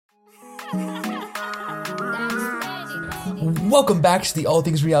Welcome back to the All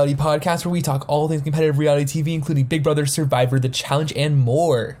Things Reality podcast, where we talk all things competitive reality TV, including Big Brother, Survivor, The Challenge, and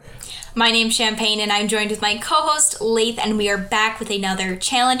more. My name's Champagne, and I'm joined with my co-host, Laith, and we are back with another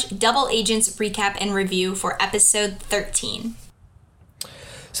Challenge Double Agents recap and review for episode 13.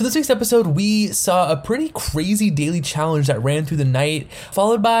 So this week's episode, we saw a pretty crazy daily challenge that ran through the night,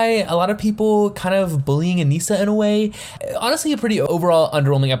 followed by a lot of people kind of bullying Aneesa in a way. Honestly, a pretty overall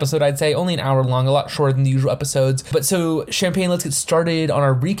underwhelming episode, I'd say. Only an hour long, a lot shorter than the usual episodes. But so, Champagne, let's get started on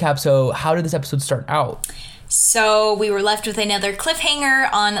our recap. So how did this episode start out? So we were left with another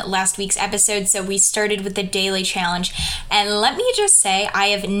cliffhanger on last week's episode, so we started with the daily challenge. And let me just say, I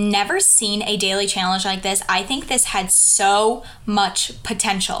have never seen a daily challenge like this. I think this had so much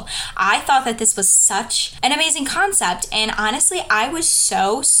potential. I thought that this was such an amazing concept, and honestly, I was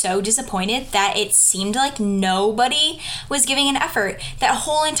so disappointed that it seemed like nobody was giving an effort. That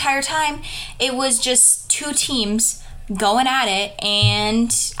whole entire time, it was just two teams going at it,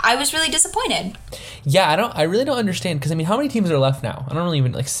 and I was really disappointed. Yeah, I really don't understand, because I mean, how many teams are left now? I don't really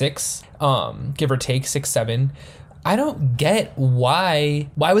even, like 6, give or take 6, 7. I don't get why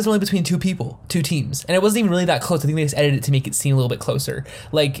was it only between two teams, and it wasn't even really that close. I think they just edited it to make it seem a little bit closer.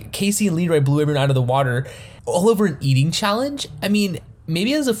 Like, Casey and Leroy blew everyone out of the water all over an eating challenge. I mean,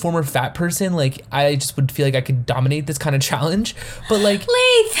 maybe as a former fat person, like, I just would feel like I could dominate this kind of challenge, but like,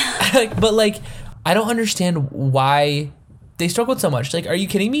 I don't understand why they struggled so much. Like, are you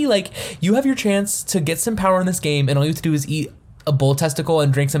kidding me? Like, you have your chance to get some power in this game, and all you have to do is eat a bull testicle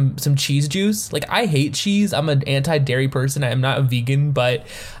and drink some cheese juice. Like, I hate cheese. I'm an anti-dairy person. I am not a vegan, but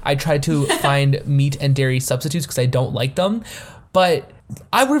I try to find meat and dairy substitutes because I don't like them. But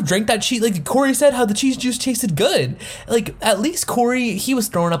I would have drank that cheese. Like Corey said, how the cheese juice tasted good. Like, at least Corey, he was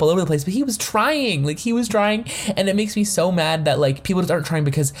throwing up all over the place, but he was trying. And it makes me so mad that, like, people just aren't trying,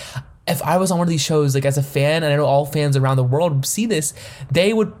 because if I was on one of these shows, like, as a fan, and I know all fans around the world see this,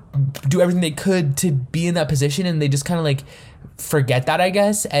 they would do everything they could to be in that position, and they just kind of, like, forget that, I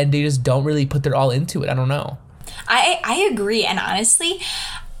guess, and they just don't really put their all into it. I don't know. I agree, and honestly,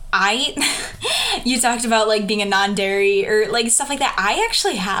 you talked about, like, being a non-dairy or, like, stuff like that. I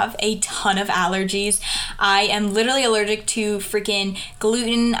actually have a ton of allergies. I am literally allergic to freaking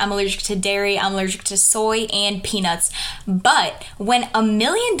gluten. I'm allergic to dairy. I'm allergic to soy and peanuts. But when $1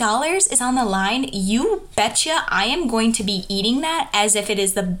 million is on the line, you betcha I am going to be eating that as if it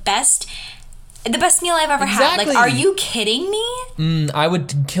is the best meal I've ever had. Like, are you kidding me? I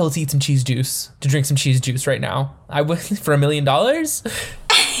would kill to eat some cheese juice, to drink some cheese juice right now. I would, for $1 million.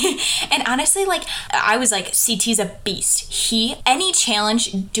 And honestly, like, I was like, CT's a beast. Any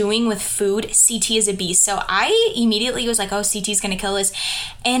challenge doing with food, CT is a beast. So I immediately was like, oh, CT's gonna kill this.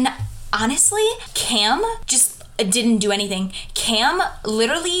 And honestly, Cam just didn't do anything. Cam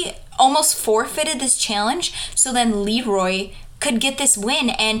literally almost forfeited this challenge, so then Leroy could get this win.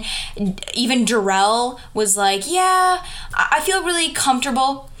 And even Darrell was like, yeah, I feel really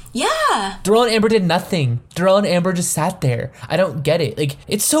comfortable. Yeah. Darrell and Amber did nothing. Darrell and Amber just sat there. I don't get it. Like,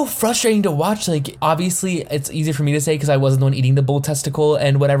 it's so frustrating to watch. Like, obviously, it's easy for me to say because I wasn't the one eating the bull testicle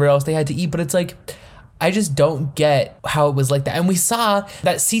and whatever else they had to eat, but it's like, I just don't get how it was like that. And we saw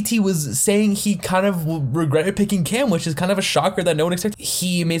that CT was saying he kind of regretted picking Cam, which is kind of a shocker that no one expected.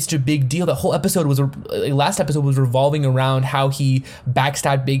 He made such a big deal. The whole episode last episode was revolving around how he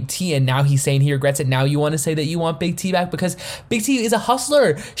backstabbed Big T, and now he's saying he regrets it. Now you want to say that you want Big T back because Big T is a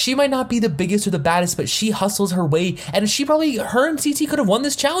hustler. She might not be the biggest or the baddest, but she hustles her way. And her and CT could have won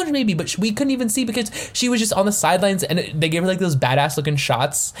this challenge maybe, but we couldn't even see because she was just on the sidelines, and they gave her like those badass looking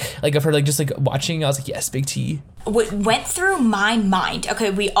shots, like of her like just like watching. I was like, yes, Big T. What went through my mind, okay,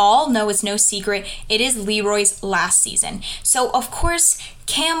 we all know it's no secret, it is Leroy's last season. So, of course,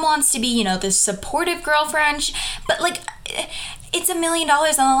 Cam wants to be, you know, the supportive girlfriend, but, like, it's $1 million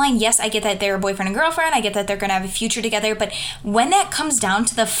on the line. Yes, I get that they're a boyfriend and girlfriend. I get that they're going to have a future together. But when that comes down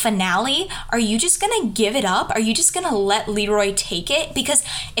to the finale, are you just going to give it up? Are you just going to let Leroy take it? Because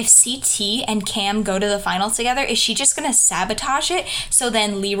if CT and Cam go to the finals together, is she just going to sabotage it so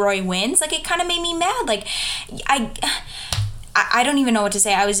then Leroy wins? Like, it kind of made me mad. Like, I don't even know what to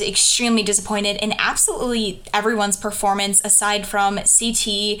say. I was extremely disappointed in absolutely everyone's performance aside from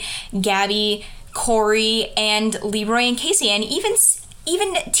CT, Gabby, Corey, and Leroy and Casey, and even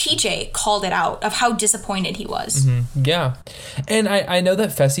TJ called it out of how disappointed he was. Mm-hmm. Yeah. And I know that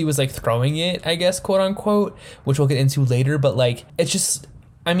Fessy was like throwing it, I guess, quote unquote, which we'll get into later, but like, it's just,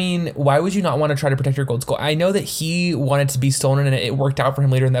 I mean, why would you not want to try to protect your gold skull? I know that he wanted to be stolen and it worked out for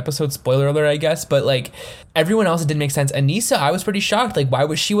him later in the episode. Spoiler alert, I guess. But like everyone else, it didn't make sense. Aneesa, I was pretty shocked.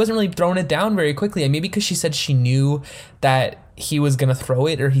 Like, she wasn't really throwing it down very quickly. And maybe because she said she knew that he was gonna throw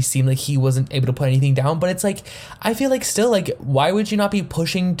it, or he seemed like he wasn't able to put anything down. But it's like, I feel like still, like, why would you not be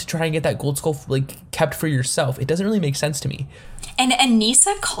pushing to try and get that gold skull like kept for yourself? It doesn't really make sense to me. And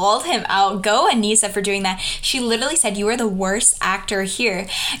Anissa called him out. Go Anissa for doing that. She literally said, "You are the worst actor here."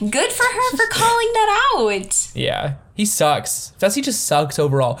 Good for her for calling that out. Yeah, he sucks. Fessy just sucks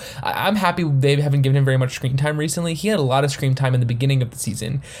overall. I'm happy they haven't given him very much screen time recently. He had a lot of screen time in the beginning of the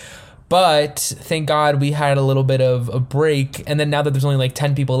season. But thank God we had a little bit of a break. And then now that there's only like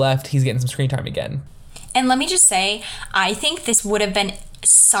 10 people left, he's getting some screen time again. And let me just say, I think this would have been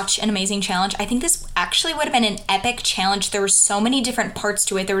such an amazing challenge. I think this actually would have been an epic challenge. There were so many different parts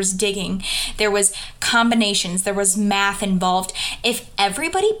to it. There was digging, there was combinations, there was math involved. If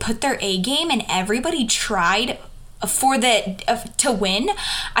everybody put their A game and everybody tried for to win,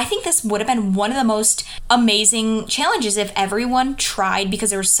 I think this would have been one of the most amazing challenges if everyone tried, because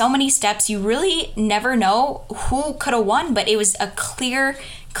there were so many steps. You really never know who could have won, but it was a clear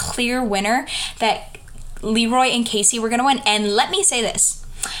winner that Leroy and Casey were going to win. And let me say this,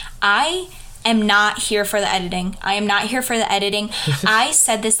 I am not here for the editing. I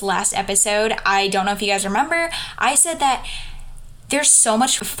said this last episode. I don't know if you guys remember. I said that there's so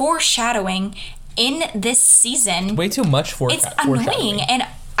much foreshadowing in this season. Way too much It's annoying. And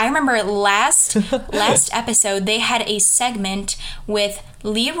I remember last episode, they had a segment with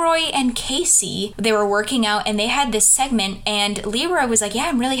Leroy and Casey. They were working out and they had this segment, and Leroy was like, "Yeah,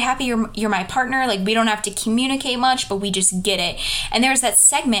 I'm really happy you're my partner. Like, we don't have to communicate much, but we just get it." And there's that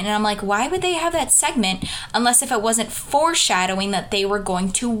segment, and I'm like, why would they have that segment unless if it wasn't foreshadowing that they were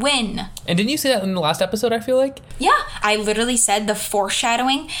going to win? And didn't you say that in the last episode, I feel like? Yeah, I literally said the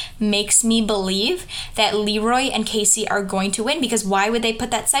foreshadowing makes me believe that Leroy and Casey are going to win, because why would they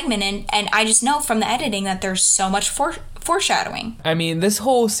put that segment in? And I just know from the editing that there's so much foreshadowing. I mean, this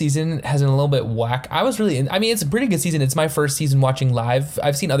whole season has been a little bit whack. It's a pretty good season. It's my first season watching live.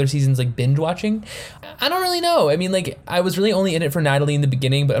 I've seen other seasons like binge watching. I don't really know. I mean, like, I was really only in it for Natalie in the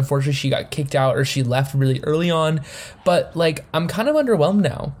beginning, but unfortunately she got kicked out, or she left really early on. But like, I'm kind of underwhelmed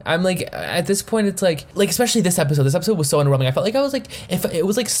now. I'm like, at this point, it's like especially this episode was so underwhelming. I felt like I was like, if it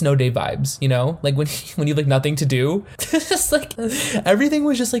was like snow day vibes, you know, like when you have like nothing to do. It's just like everything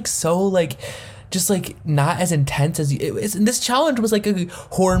was just like so like, just like not as intense as it was. And this challenge was like a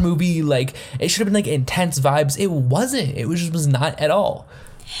horror movie. Like, it should have been like intense vibes. It wasn't. It was not at all.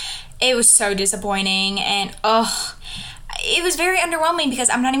 It was so disappointing, and it was very underwhelming, because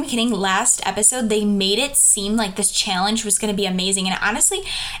I'm not even kidding. Last episode, they made it seem like this challenge was going to be amazing, and honestly,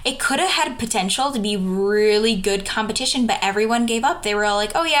 it could have had potential to be really good competition, but everyone gave up. They were all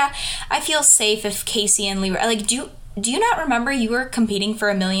like, "Oh yeah, I feel safe if Casey and Lee were like, do you not remember you were competing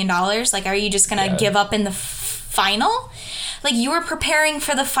for $1 million? Like, are you just gonna give up in the final? Like, you were preparing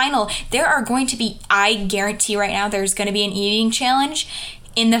for the final. There are going to be, I guarantee right now, there's going to be an eating challenge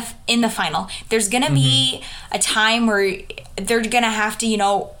in the final. There's going to be a time where they're going to have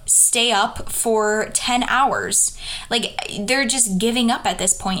to, stay up for 10 hours. Like, they're just giving up at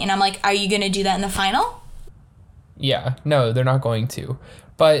this point. And I'm like, are you going to do that in the final? Yeah, no, they're not going to.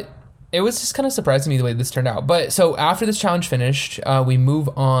 But it was just kind of surprising me the way this turned out. But so after this challenge finished, we move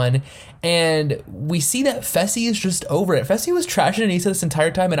on, and we see that Fessy is just over it. Fessy was trashing Anissa this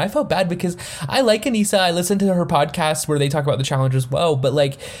entire time, and I felt bad because I like Anissa. I listen to her podcast where they talk about the challenge as well, but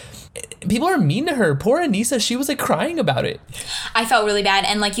like, people are mean to her. Poor Anissa, she was like crying about it. I felt really bad.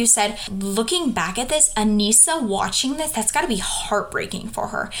 And like you said, looking back at this, Anissa watching this, that's got to be heartbreaking for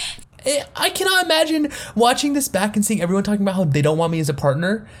her. I cannot imagine watching this back and seeing everyone talking about how they don't want me as a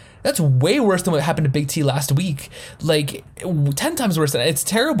partner. That's way worse than what happened to Big T last week. Like, 10 times worse than that. It's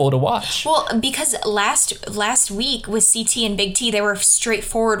terrible to watch. Well, because last week with CT and Big T, they were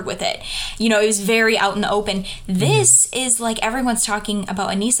straightforward with it. It was very out in the open. This is like everyone's talking about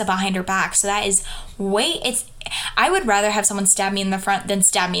Anissa behind her back. So that is I would rather have someone stab me in the front than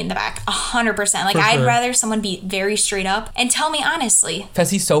stab me in the back. 100%. Like, I'd rather someone be very straight up and tell me honestly.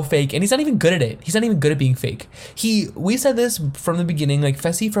 Fessy's so fake, and he's not even good at it. He's not even good at being fake. We said this from the beginning. Like,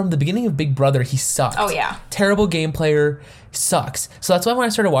 Fessy, from the beginning of Big Brother, he sucked. Oh, yeah. Terrible game player. Sucks. So that's why when I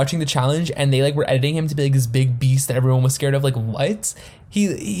started watching the challenge and they like were editing him to be like this big beast that everyone was scared of, like, what?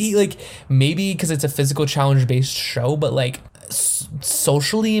 He like, maybe because it's a physical challenge based show, but like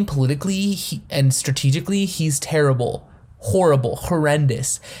socially and politically and strategically, he's terrible, horrible,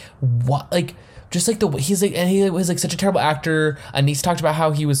 horrendous. What, like, just like the way he's like, and he was like such a terrible actor. Anissa talked about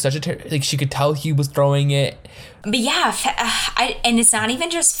how he was such a like, she could tell he was throwing it. But yeah, and it's not even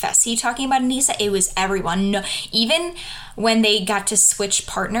just Fessy talking about Anissa, it was everyone. No, even when they got to switch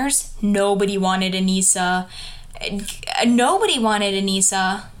partners, nobody wanted Anissa. Nobody wanted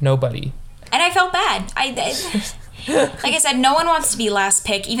Anissa. Nobody. And I felt bad. Like I said, no one wants to be last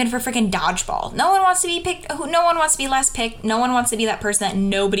pick, even for freaking dodgeball. No one wants to be picked. No one wants to be last pick. No one wants to be that person that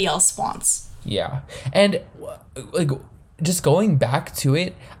nobody else wants. Yeah. And like just going back to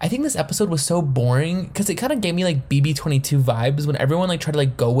it, I think this episode was so boring because it kind of gave me like BB22 vibes when everyone like tried to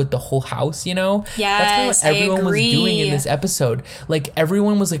like go with the whole house, you know? Yes, that's kind of what everyone I agree. was doing in this episode. Like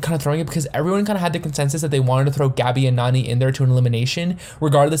everyone was like kind of throwing it because everyone kind of had the consensus that they wanted to throw Gabby and Nany in there to an elimination,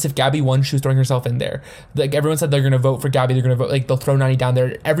 regardless if Gabby won, she was throwing herself in there. Like everyone said they're gonna vote for Gabby, they're gonna vote, like they'll throw Nany down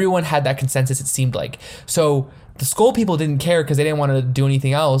there. Everyone had that consensus, it seemed like. So the skull people didn't care because they didn't want to do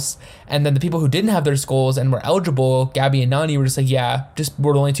anything else. And then the people who didn't have their skulls and were eligible, Gabby and Nany, were just like, yeah, just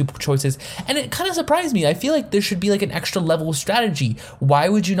we're the only two choices. And it kind of surprised me. I feel like there should be like an extra level of strategy. Why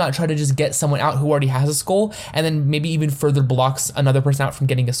would you not try to just get someone out who already has a skull and then maybe even further blocks another person out from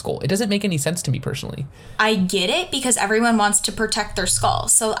getting a skull? It doesn't make any sense to me personally. I get it because everyone wants to protect their skull.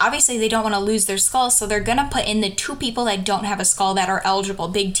 So obviously they don't want to lose their skull. So they're going to put in the two people that don't have a skull that are eligible.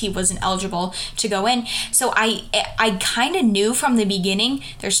 Big T wasn't eligible to go in. So I kind of knew from the beginning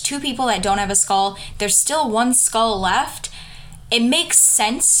there's two people that don't have a skull. There's still one skull left. It makes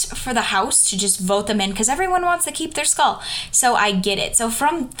sense for the house to just vote them in because everyone wants to keep their skull. So I get it. So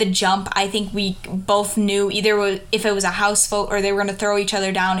from the jump, I think we both knew either if it was a house vote or they were going to throw each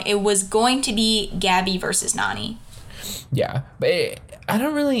other down, it was going to be Gabby versus Nany. Yeah, but I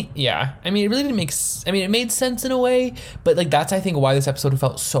don't really, yeah. I mean, it really didn't make, it made sense in a way, but like that's, I think, why this episode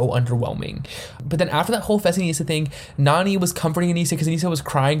felt so underwhelming. But then after that whole Fessy and Aneesa thing, Nany was comforting Aneesa because Aneesa was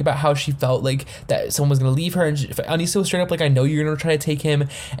crying about how she felt like that someone was going to leave her, and Aneesa was straight up like, I know you're going to try to take him,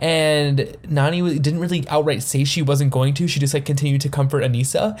 and Nany didn't really outright say she wasn't going to, she just like continued to comfort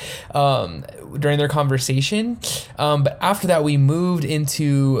Aneesa during their conversation. But after that, we moved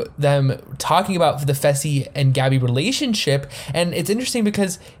into them talking about the Fessy and Gabby relationship, and it's interesting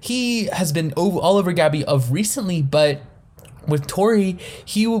because he has been all over Gabby of recently, but with Tori,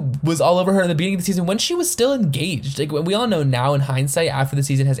 he was all over her in the beginning of the season when she was still engaged. Like we all know now in hindsight, after the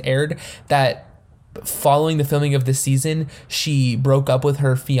season has aired, that following the filming of this season, she broke up with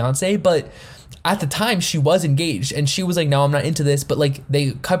her fiance, but at the time she was engaged and she was like, no, I'm not into this. But like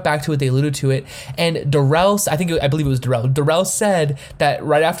they cut back to it, they alluded to it, and Darrell, I believe it was Darrell said that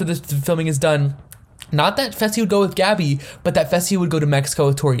right after the filming is done, not that Fessy would go with Gabby, but that Fessy would go to Mexico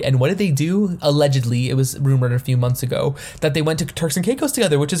with Tori. And what did they do? Allegedly, it was rumored a few months ago that they went to Turks and Caicos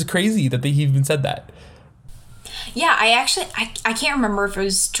together, which is crazy that he even said that. Yeah, I can't remember if it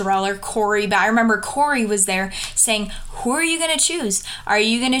was Darrell or Corey, but I remember Corey was there saying, who are you going to choose? Are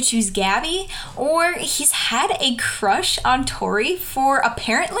you going to choose Gabby? Or he's had a crush on Tori for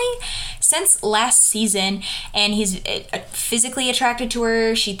apparently since last season, and he's physically attracted to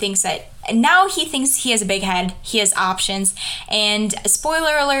her. She thinks that now he thinks he has a big head. He has options. And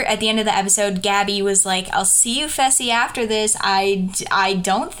spoiler alert, at the end of the episode, Gabby was like, I'll see you, Fessy, after this. I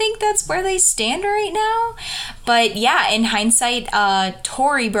don't think that's where they stand right now. But yeah, in hindsight,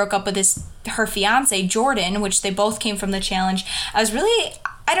 Tori broke up with her fiance, Jordan, which they both came from the challenge.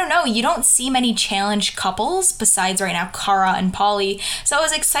 I don't know, you don't see many challenge couples besides right now Cara and Pauly. So I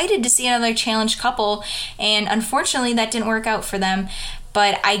was excited to see another challenge couple, and unfortunately that didn't work out for them.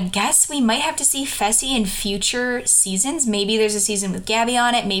 But I guess we might have to see Fessy in future seasons. Maybe there's a season with Gabby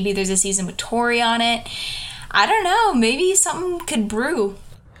on it. Maybe there's a season with Tori on it. I don't know. Maybe something could brew.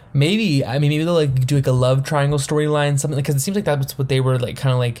 Maybe they'll like do like a love triangle storyline, something, because it seems like that's what they were like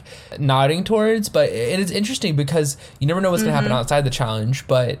kind of like nodding towards. But it is interesting because you never know what's gonna happen outside the challenge.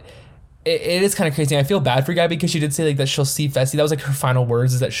 But it is kind of crazy. I feel bad for Gabby because she did say like that she'll see Fessy. That was like her final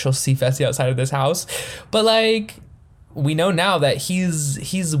words, is that she'll see Fessy outside of this house. But like, we know now that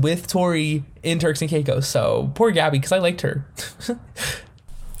he's with Tori in Turks and Caicos. So poor Gabby, because I liked her.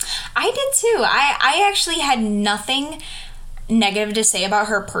 I did too. I actually had nothing negative to say about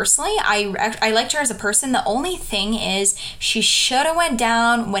her personally. I liked her as a person. The only thing is she should have went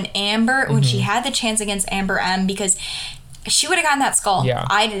down when she had the chance against Amber M, because she would have gotten that skull. Yeah.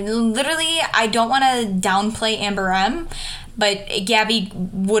 I don't want to downplay Amber M, but Gabby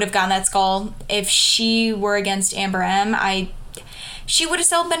would have gotten that skull. If she were against Amber M, she would have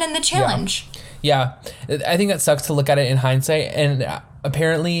still been in the challenge. Yeah, I think that sucks to look at it in hindsight. And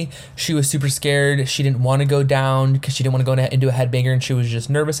apparently she was super scared. She didn't want to go down because she didn't want to go into a headbanger, and she was just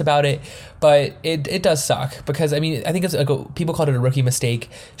nervous about it. But it does suck because, I mean, I think it's like people called it a rookie mistake.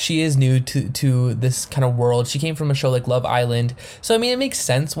 She is new to this kind of world. She came from a show like Love Island. So, I mean, it makes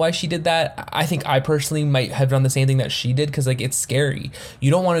sense why she did that. I think I personally might have done the same thing that she did because, like, it's scary.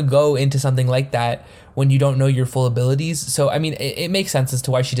 You don't want to go into something like that when you don't know your full abilities. So I mean, it makes sense as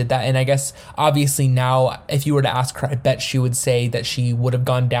to why she did that. And I guess obviously now, if you were to ask her, I bet she would say that she would have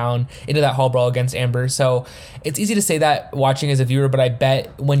gone down into that hall brawl against Amber. So it's easy to say that watching as a viewer, but I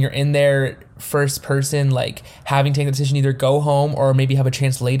bet when you're in there first person, like having taken the decision either go home or maybe have a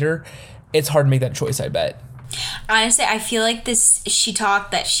chance later, it's hard to make that choice, I bet. Honestly, I feel like she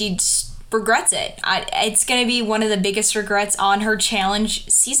talked that she regrets it. It's going to be one of the biggest regrets on her challenge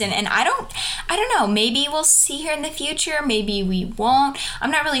season. And I don't know. Maybe we'll see her in the future. Maybe we won't.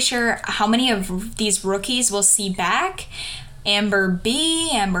 I'm not really sure how many of these rookies we'll see back. Amber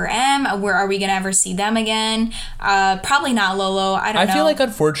B, Amber M, where are we going to ever see them again? Probably not Lolo. I don't know. I feel like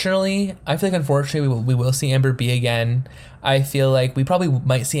unfortunately we will see Amber B again. I feel like we probably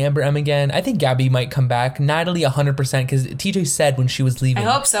might see Amber M again. I think Gabby might come back. Natalie 100%, because TJ said when she was leaving,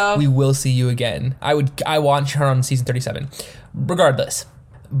 I hope so. We will see you again. I want her on season 37. Regardless.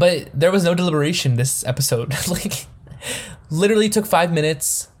 But there was no deliberation this episode. Like, literally took 5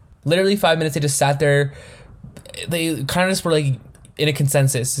 minutes. Literally 5 minutes. They just sat there. They kind of just were like in a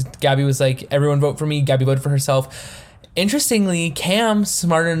consensus. Gabby was like, everyone vote for me. Gabby voted for herself. Interestingly, Cam,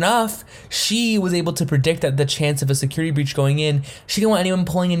 smart enough, she was able to predict that the chance of a security breach going in, she didn't want anyone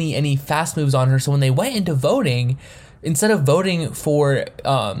pulling any fast moves on her. So when they went into voting, instead of voting for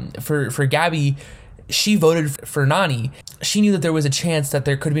Gabby, she voted for Nany. She knew that there was a chance that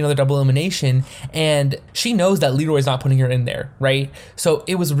there could be another double elimination, and she knows that Leroy's not putting her in there, right? So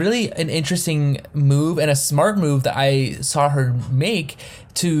it was really an interesting move and a smart move that I saw her make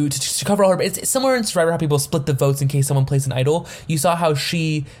to cover all her. It's similar in Survivor how people split the votes in case someone plays an idol. You saw how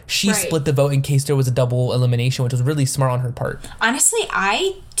she Right. split the vote in case there was a double elimination, which was really smart on her part. Honestly,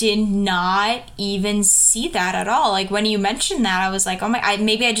 I did not even see that at all. Like, when you mentioned that, I was like, oh my,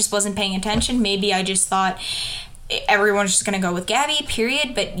 maybe I just wasn't paying attention. Maybe I just thought everyone's just going to go with Gabby,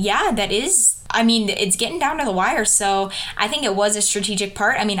 period. But yeah, that is, I mean, it's getting down to the wire. So I think it was a strategic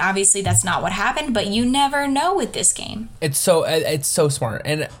part. I mean, obviously that's not what happened, but you never know with this game. It's so smart.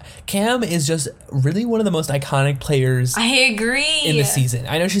 And Cam is just really one of the most iconic players I agree. in the season.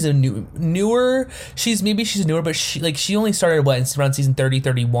 I know she's a newer, she's newer, but she only started around season 30,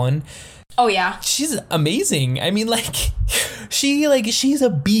 31. Oh yeah. She's amazing. I mean, like, she's a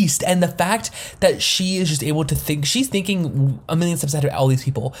beast, and the fact that she is just able to think, she's thinking a million steps ahead of all these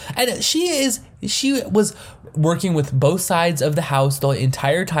people, and she was working with both sides of the house the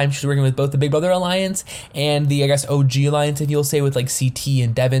entire time. She's working with both the Big Brother Alliance and the, I guess, OG Alliance, if you'll say, with like CT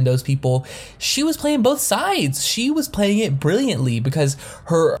and Devin, those people. She was playing both sides. She was playing it brilliantly because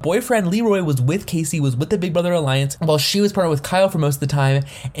her boyfriend Leroy was with Casey, was with the Big Brother Alliance, while she was partnered with Kyle for most of the time,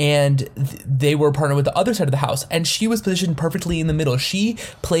 and they were partnered with the other side of the house, and she was positioned perfectly in the middle. She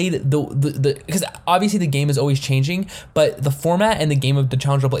played the because obviously the game is always changing, but the format and the game of the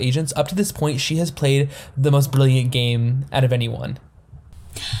Challenge Double Agents, up to this point, she has played the most brilliant game out of anyone.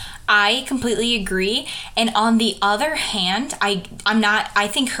 I completely agree. And on the other hand, I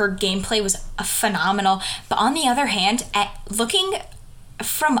think her gameplay was phenomenal. But on the other hand, looking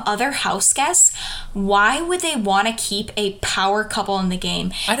from other house guests, why would they want to keep a power couple in the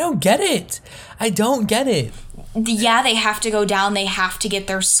game? I don't get it. Yeah, they have to go down, they have to get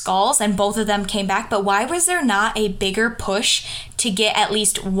their skulls, and both of them came back, but why was there not a bigger push to get at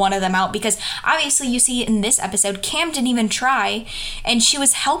least one of them out? Because obviously you see in this episode, Cam didn't even try, and she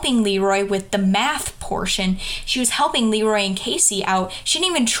was helping Leroy with the math portion. She was helping Leroy and Casey out. She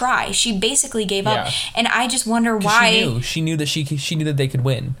didn't even try. She basically gave up, and I just wonder why. She knew that they could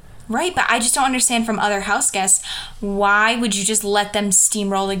win. Right, but I just don't understand from other house guests, why would you just let them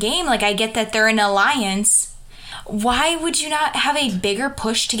steamroll the game? Like, I get that they're an alliance. Why would you not have a bigger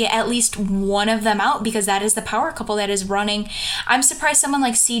push to get at least one of them out? Because that is the power couple that is running. I'm surprised someone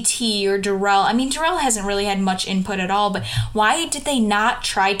like CT or Darrell. I mean, Darrell hasn't really had much input at all, but why did they not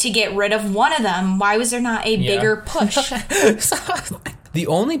try to get rid of one of them? Why was there not a bigger push? The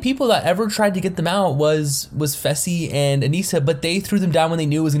only people that ever tried to get them out was Fessy and Anissa, but they threw them down when they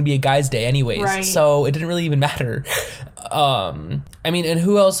knew it was going to be a guy's day anyways. Right. So it didn't really even matter. I mean, and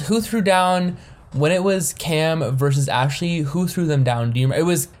who else? Who threw down when it was Cam versus Ashley? Who threw them down? Do you remember? It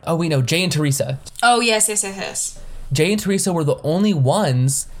was, Jay and Teresa. Oh, yes. Jay and Teresa were the only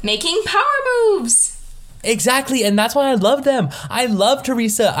ones making power moves. Exactly, and that's why I love them. I love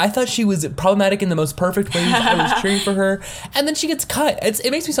Teresa. I thought she was problematic in the most perfect ways. I was cheering for her, and then she gets cut. It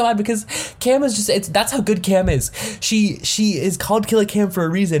makes me so mad because Cam is just, that's how good Cam is. She is called Killer Cam for a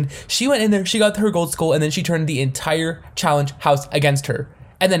reason. She went in there, she got her gold skull, and then she turned the entire challenge house against her.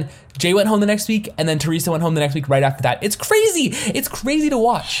 And then Jay went home the next week, and then Teresa went home the next week right after that. It's crazy. It's crazy to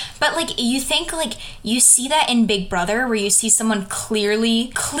watch. But like, you think like you see that in Big Brother, where you see someone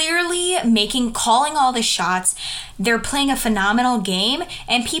clearly calling all the shots. They're playing a phenomenal game,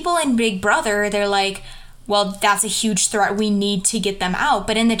 and people in Big Brother, they're like, well, that's a huge threat. We need to get them out.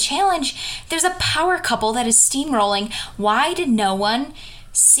 But in the challenge, there's a power couple that is steamrolling. Why did no one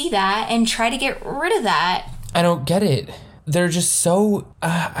see that and try to get rid of that? I don't get it. They're just so,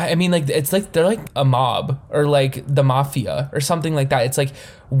 I mean, like, it's like they're like a mob or like the mafia or something like that. It's like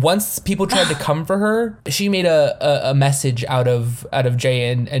once people tried to come for her, she made a message out of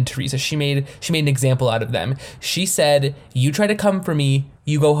Jay and Teresa. She made an example out of them. She said, you try to come for me,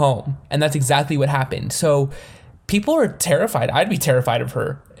 you go home. And that's exactly what happened. So people are terrified. I'd be terrified of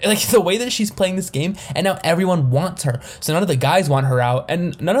her. Like the way that she's playing this game, and now everyone wants her. So none of the guys want her out,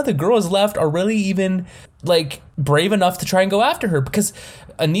 and none of the girls left are really even like brave enough to try and go after her, because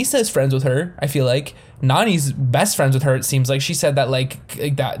Aneesa is friends with her. I feel like Nany's best friends with her. It seems like she said that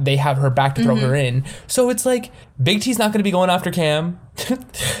like that they have her back to throw her in. So it's like Big T's not going to be going after Cam.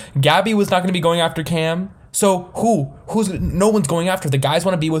 Gabby was not going to be going after Cam. So no one's going after her. The guys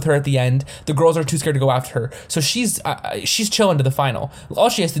want to be with her at the end. The girls are too scared to go after her. So she's chilling to the final. All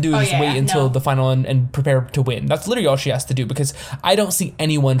she has to do is just wait until the final and prepare to win. That's literally all she has to do, because I don't see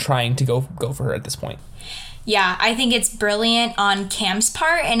anyone trying to go for her at this point. Yeah, I think it's brilliant on Cam's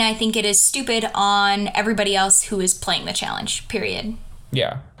part, and I think it is stupid on everybody else who is playing the challenge, period.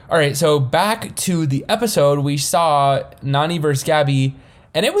 Yeah. All right, so back to the episode. We saw Nany versus Gabby,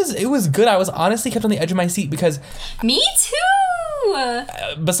 and it was good. I was honestly kept on the edge of my seat because... Me too!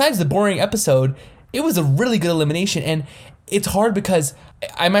 Besides the boring episode, it was a really good elimination, and it's hard because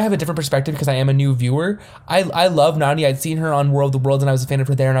I might have a different perspective because I am a new viewer. I love Nany. I'd seen her on World of Worlds, and I was a fan of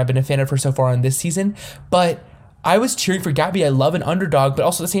her there, and I've been a fan of her so far on this season. But I was cheering for Gabby. I love an underdog, but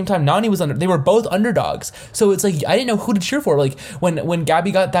also at the same time, Nany was they were both underdogs. So it's like I didn't know who to cheer for. Like when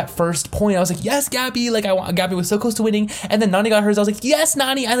Gabby got that first point, I was like, yes, Gabby. Like Gabby was so close to winning, and then Nany got hers. I was like, yes,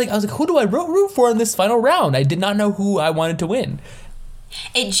 Nany. I was like, who do I root for in this final round? I did not know who I wanted to win.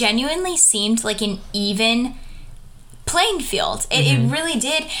 It genuinely seemed like an even playing field. It really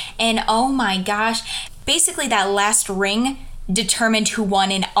did. And oh my gosh, basically that last ring determined who won.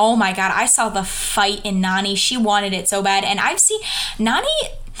 And oh my god, I saw the fight in Nany. She wanted it so bad. And I've seen Nany,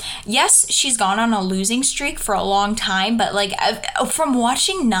 yes, she's gone on a losing streak for a long time, but like from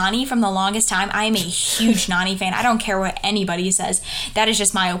watching Nany from the longest time, I am a huge Nany fan. I don't care what anybody says. That is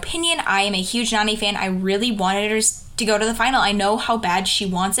just my opinion. I am a huge Nany fan. I really wanted her to go to the final. I know how bad she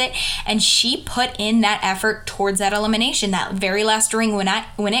wants it, and she put in that effort towards that elimination. That very last ring, when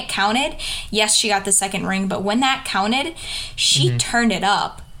it counted, yes, she got the second ring, but when that counted, she turned it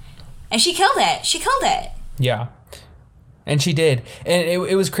up, and she killed it. Yeah. And she did. And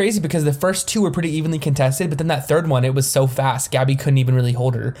it was crazy because the first two were pretty evenly contested, but then that third one, it was so fast. Gabby couldn't even really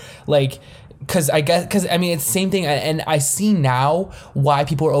hold her. Like, because I mean, it's the same thing. And I see now why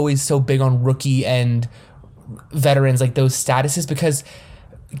people are always so big on rookie and veterans, like those statuses, because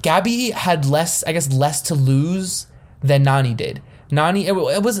Gabby had less to lose than Nany did. Nany,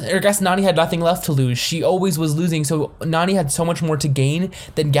 I guess Nany had nothing left to lose. She always was losing, so Nany had so much more to gain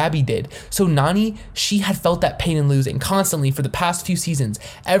than Gabby did. So Nany, she had felt that pain in losing constantly for the past few seasons,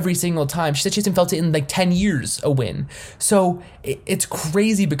 every single time. She said she hasn't felt it in like 10 years, a win. So it's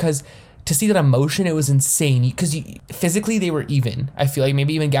crazy because to see that emotion, it was insane, because physically they were even. I feel like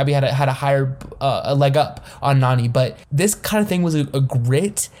maybe even Gabby had a higher a leg up on Nany, but this kind of thing was a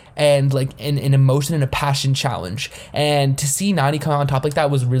grit and like an emotion and a passion challenge. And to see Nany come out on top like that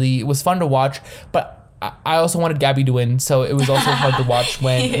was fun to watch. But I also wanted Gabby to win, so it was also hard to watch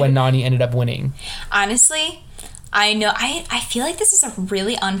when Nany ended up winning. Honestly, I know, I feel like this is a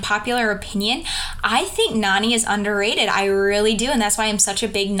really unpopular opinion. I think Nany is underrated. I really do, and that's why I'm such a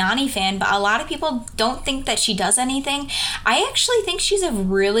big Nany fan, but a lot of people don't think that she does anything. I actually think she's a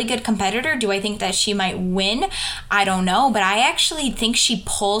really good competitor. Do I think that she might win? I don't know, but I actually think she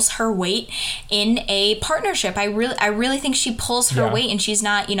pulls her weight in a partnership. I really think she pulls her weight, and she's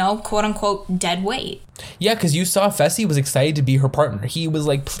not, quote unquote dead weight. Yeah, because you saw Fessy was excited to be her partner. He was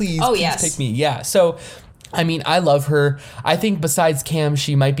like, please pick me. Yeah, so I mean, I love her. I think besides Cam,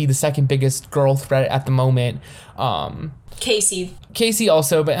 she might be the second biggest girl threat at the moment. Casey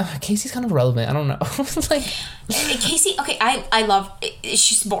also, but Casey's kind of irrelevant. I don't know. Like Casey, okay, I love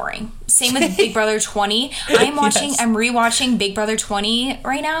she's boring. Same with Big Brother 20. I'm rewatching Big Brother 20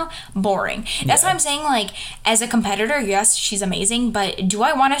 right now. Boring. That's what I'm saying. Like, as a competitor, yes, she's amazing, but do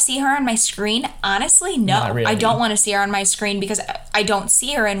I want to see her on my screen? Honestly, no. Not really. I don't want to see her on my screen because I don't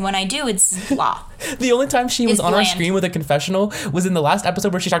see her, and when I do, it's blah. The only time she was on our bland. screen with a confessional was in the last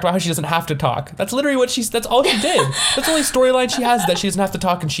episode where she talked about how she doesn't have to talk. That's literally what that's all she did. That's the only storyline she has, that she doesn't have to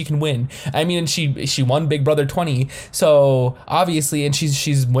talk and she can win. I mean, and she won Big Brother 20, so obviously, and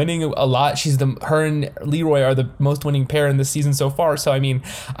she's winning a lot. Her and Leroy are the most winning pair in this season so far. So I mean,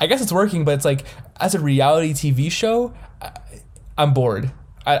 I guess it's working, but it's like, as a reality TV show, I'm bored.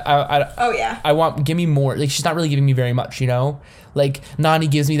 Give me more. Like, she's not really giving me very much, you know? Like,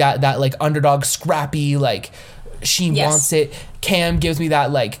 Nany gives me that like underdog scrappy, like she wants it. Cam gives me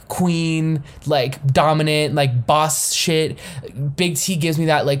that like queen, like dominant, like boss shit. Big T gives me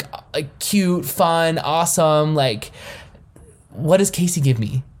that like cute, fun, awesome. Like, what does Casey give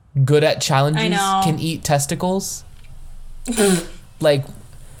me? Good at challenges, can eat testicles. like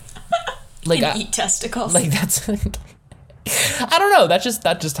can eat testicles. Like, that's I don't know. That's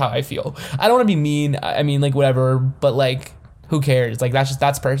just how I feel. I don't want to be mean. I mean, like, whatever, but like, who cares? Like,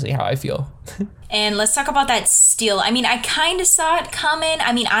 that's personally how I feel. And let's talk about that steal. I mean, I kind of saw it coming.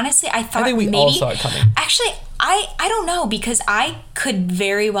 I mean, honestly, I think we all saw it coming. Actually, I don't know, because I could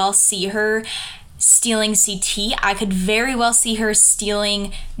very well see her stealing CT. I could very well see her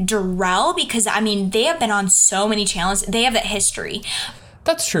stealing Darrell, because, I mean, they have been on so many challenges. They have that history.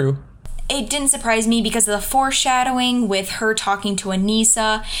 That's true. It didn't surprise me because of the foreshadowing with her talking to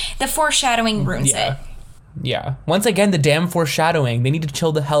Aneesa. The foreshadowing ruins it. Yeah. Once again, the damn foreshadowing. They need to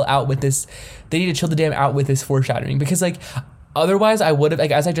chill the hell out with this. They need to chill the damn out with this foreshadowing, because, like, otherwise I would have,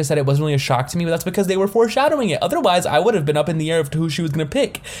 like, as I just said, it wasn't really a shock to me, but that's because they were foreshadowing it. Otherwise, I would have been up in the air of who she was going to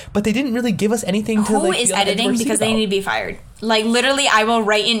pick. But they didn't really give us anything to, Who is editing? Because they need to be fired. Like, literally, I will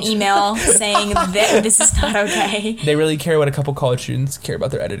write an email saying that this is not okay. They really care what a couple college students care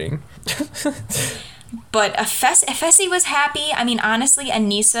about their editing. But Fessy was happy. I mean, honestly,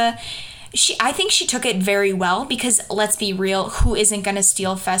 Aneesa, I think she took it very well, because, let's be real, who isn't going to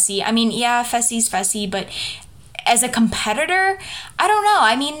steal Fessy? I mean, yeah, Fessy's Fessy, but as a competitor, I don't know.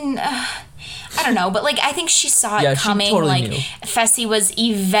 I mean, I don't know, but, like, I think she saw it coming. She totally knew. Fessy was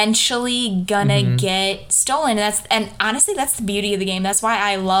eventually gonna get stolen, and honestly, that's the beauty of the game. That's why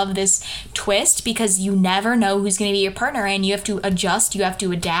I love this twist, because you never know who's gonna be your partner, and you have to adjust, you have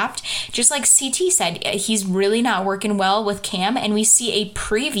to adapt. Just like CT said, he's really not working well with Cam, and we see a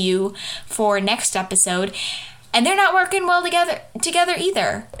preview for next episode, and they're not working well together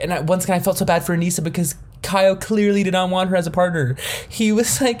either. And once again, I felt so bad for Aneesa, because Kyle clearly did not want her as a partner. He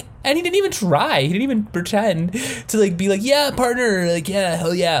was like, and he didn't even try. He didn't even pretend to, like, be like, yeah, partner, like, yeah,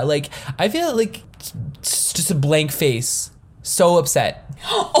 hell yeah. Like, I feel like just a blank face. So upset.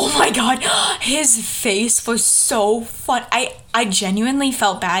 Oh my god, his face was so fun. I genuinely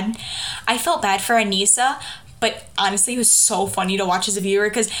felt bad. I felt bad for Aneesa, but honestly, it was so funny to watch as a viewer,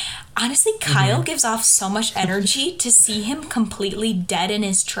 because honestly, Kyle gives off so much energy. To see him completely dead in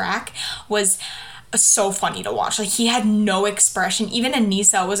his track was so funny to watch. Like, he had no expression. Even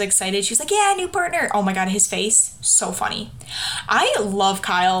Aneesa was excited. She was like, yeah, new partner. Oh my god, his face, so funny. I love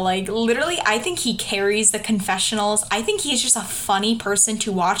Kyle. Like, literally, I think he carries the confessionals. I think he's just a funny person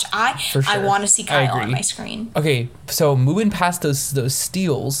to watch. I want to see Kyle on my screen. Okay, so moving past those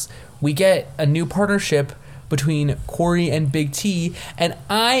steals, we get a new partnership between Corey and Big T, and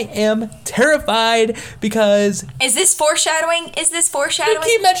I am terrified because... Is this foreshadowing? They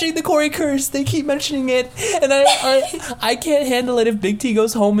keep mentioning the Corey curse. They keep mentioning it, and I can't handle it. If Big T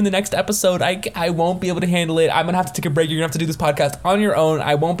goes home in the next episode, I won't be able to handle it. I'm gonna have to take a break. You're gonna have to do this podcast on your own.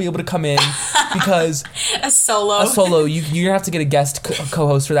 I won't be able to come in because... A solo. You're gonna have to get a guest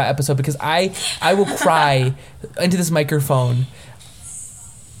co-host for that episode, because I will cry into this microphone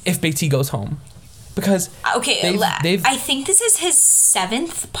if Big T goes home. Because I think this is his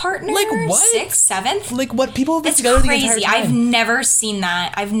 7th partner. Like, what? 6th, 7th? Like, what? People have been It's together crazy. the entire time. I've never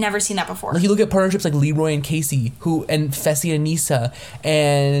seen that before. Like, you look at partnerships like Leroy and Casey, and Fessy and Aneesa,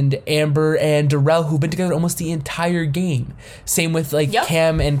 and Amber and Darrell, who've been together almost the entire game. Same with, like,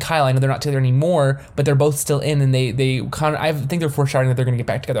 Cam and Kyle. I know they're not together anymore, but they're both still in, and they kind of, I think they're foreshadowing that they're going to get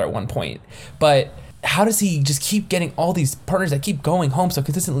back together at one point. But how does he just keep getting all these partners that keep going home so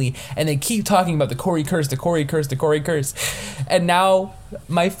consistently, and they keep talking about the Corey curse, and now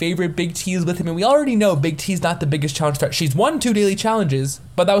my favorite Big T is with him, and we already know Big T's not the biggest challenge threat. She's won 2 daily challenges,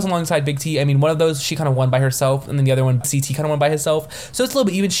 but that was alongside Big T. I mean, one of those she kind of won by herself, and then the other one CT kind of won by herself. So it's a little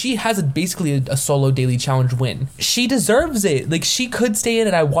bit even. She has basically a solo daily challenge win. She deserves it. Like, she could stay in,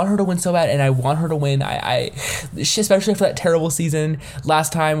 and I want her to win so bad, and I want her to win. She, especially after that terrible season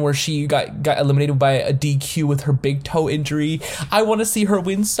last time where she got eliminated by a DQ with her big toe injury. I want to see her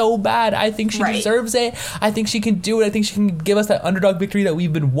win so bad. I think she deserves it. I think she can do it. I think she can give us that underdog victory that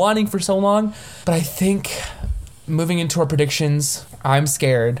we've been wanting for so long. But I think moving into our predictions, I'm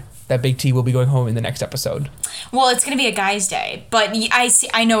scared that Big T will be going home in the next episode. Well, it's going to be a guy's day, but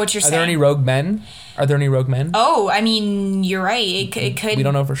I know what you're saying. Are there any rogue men? Oh, I mean, you're right. It could. We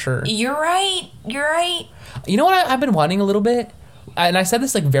don't know for sure. You're right. You know what I've been wanting a little bit? And I said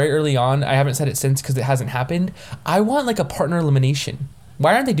this like very early on. I haven't said it since because it hasn't happened. I want like a partner elimination.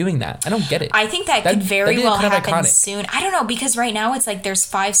 Why aren't they doing that? I don't get it. I think that could very well happen soon. I don't know, because right now it's like there's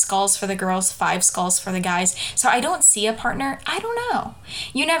 5 skulls for the girls, 5 skulls for the guys. So I don't see a partner. I don't know.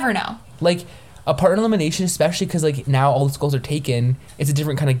 You never know. Like a partner elimination, especially because like now all the skulls are taken. It's a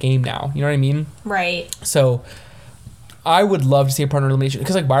different kind of game now. You know what I mean? Right. So I would love to see a partner elimination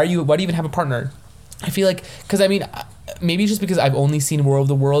because like why do you even have a partner? I feel like because I mean maybe just because I've only seen War of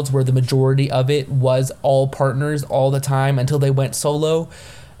the Worlds where the majority of it was all partners all the time until they went solo,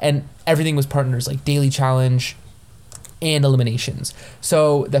 and everything was partners like daily challenge and eliminations.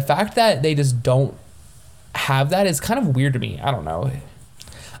 So the fact that they just don't have that is kind of weird to me. I don't know.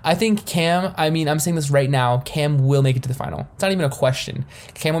 I think Cam, I mean, I'm saying this right now, Cam will make it to the final. It's not even a question.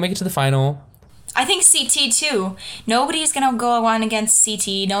 Cam will make it to the final. I think CT too. Nobody's going to go on against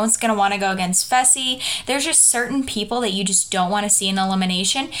CT. No one's going to want to go against Fessy. There's just certain people that you just don't want to see in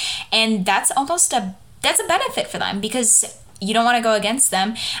elimination. And that's almost that's a benefit for them because you don't want to go against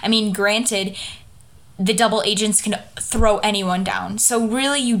them. I mean, granted, the double agents can throw anyone down. So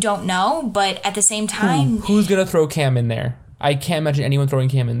really you don't know. But at the same time... Who's going to throw Cam in there? I can't imagine anyone throwing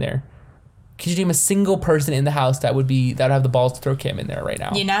Cam in there. Could you name a single person in the house that would have the balls to throw Cam in there right now?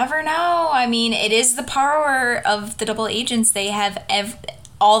 You never know. I mean, it is the power of the double agents. They have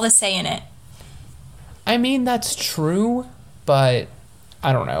all the say in it. I mean, that's true, but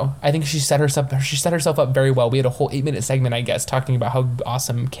I don't know. I think she set herself up very well. We had a whole 8-minute segment, I guess, talking about how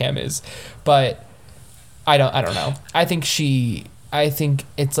awesome Cam is, but I don't know. I think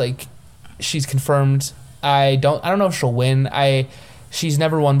it's like she's confirmed. I don't know if she'll win. She's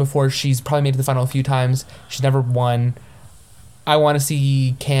never won before. She's probably made it to the final a few times. She's never won. I want to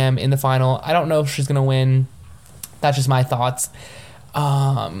see Cam in the final. I don't know if she's going to win. That's just my thoughts.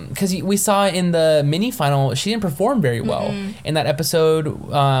 Because we saw in the mini final, she didn't perform very well in that episode,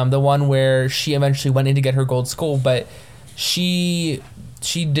 the one where she eventually went in to get her gold skull, but she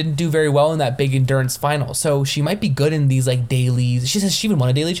didn't do very well in that big endurance final. So she might be good in these like dailies. She says she even won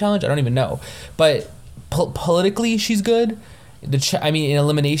a daily challenge. I don't even know. But politically, she's good. In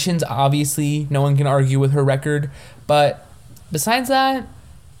eliminations, obviously, no one can argue with her record. But besides that,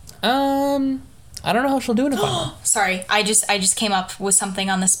 I don't know how she'll do in a final. Sorry, I just came up with something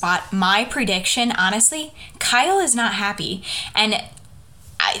on the spot. My prediction, honestly, Kyle is not happy. And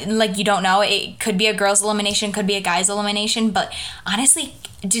you don't know. It could be a girl's elimination, could be a guy's elimination. But honestly,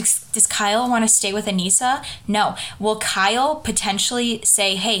 does Kyle want to stay with Aneesa? No. Will Kyle potentially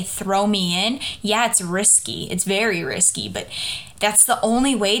say, hey, throw me in? Yeah, it's risky. It's very risky. But that's the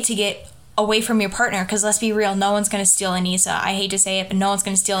only way to get away from your partner, because let's be real, no one's going to steal Aneesa. I hate to say it, but no one's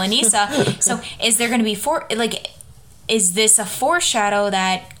going to steal Aneesa. So is there going to be is this a foreshadow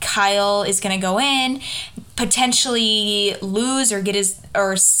that Kyle is going to go in, potentially lose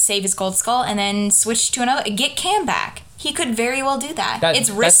or save his gold skull, and then switch to another, get Cam back? He could very well do that. It's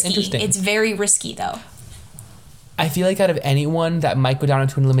risky. That's interesting. It's very risky, though. I feel like out of anyone that might go down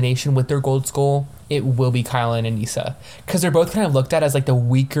into an elimination with their gold skull, it will be Kyle and Aneesa, because they're both kind of looked at as like the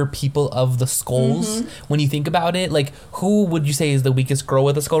weaker people of the skulls. When you think about it, like, who would you say is the weakest girl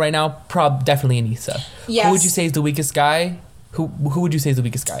with a skull right now? Definitely Aneesa. Yes. Who would you say is the weakest guy? Who would you say is the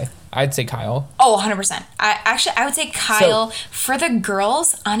weakest guy? I'd say Kyle. Oh, 100%. I would say Kyle. For the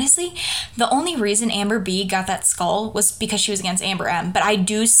girls, honestly, the only reason Amber B got that skull was because she was against Amber M. But I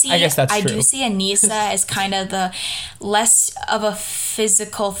guess that's true. Do see Aneesa as kind of the less of a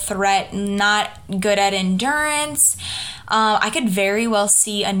physical threat, not good at endurance. I could very well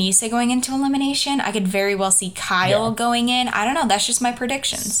see Aneesa going into elimination. I could very well see Kyle going in. I don't know. That's just my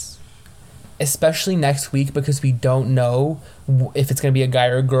predictions. Especially next week, because we don't know if it's going to be a guy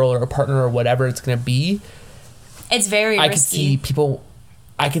or a girl or a partner or whatever it's going to be. It's very risky.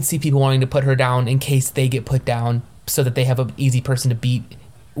 I could see people wanting to put her down in case they get put down, so that they have an easy person to beat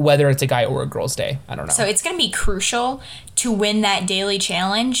whether it's a guy or a girl's day. I don't know. So it's going to be crucial to win that daily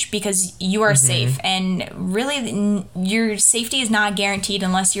challenge because you are safe. And really, your safety is not guaranteed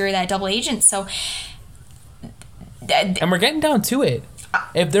unless you're that double agent. So... and we're getting down to it.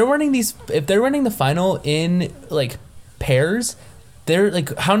 If they're running the final in, like, pairs... They're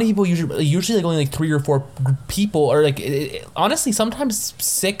like, how many people usually like only like 3 or 4 people, or like honestly sometimes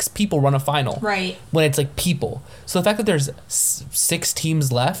 6 people run a final, right, when it's like people. So the fact that there's 6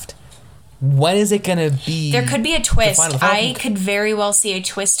 teams left, when is it gonna be? There could be a twist. I could very well see a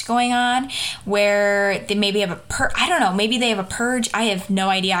twist going on where they maybe have I don't know, maybe they have a purge. I have no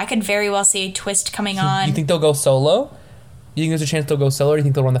idea. I could very well see a twist coming on. You think they'll go solo? You think there's a chance they'll go solo, or do you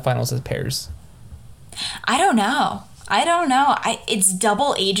think they'll run the finals as pairs? I don't know. It's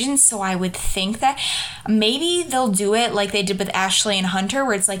double agents, so I would think that maybe they'll do it like they did with Ashley and Hunter,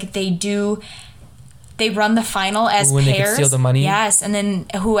 where it's like they run the final as when pairs. They could steal the money. Yes, and then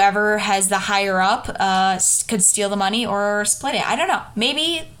whoever has the higher up could steal the money or split it. I don't know.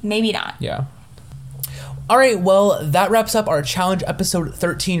 Maybe not. Yeah. All right, well, that wraps up our challenge episode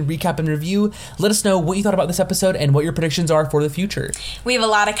 13 recap and review. Let us know what you thought about this episode and what your predictions are for the future. We have a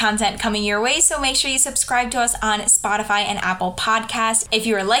lot of content coming your way, so make sure you subscribe to us on Spotify and Apple Podcasts. If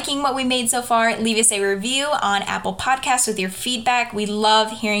you are liking what we made so far, leave us a review on Apple Podcasts with your feedback. We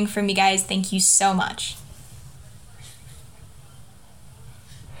love hearing from you guys. Thank you so much.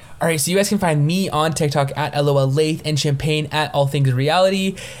 All right, so you guys can find me on TikTok at LOLLath and Champagne at All Things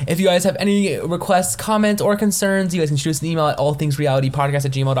Reality. If you guys have any requests, comments, or concerns, you guys can shoot us an email at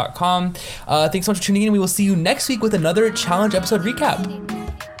allthingsrealitypodcast@gmail.com. Thanks so much for tuning in. We will see you next week with another challenge episode recap.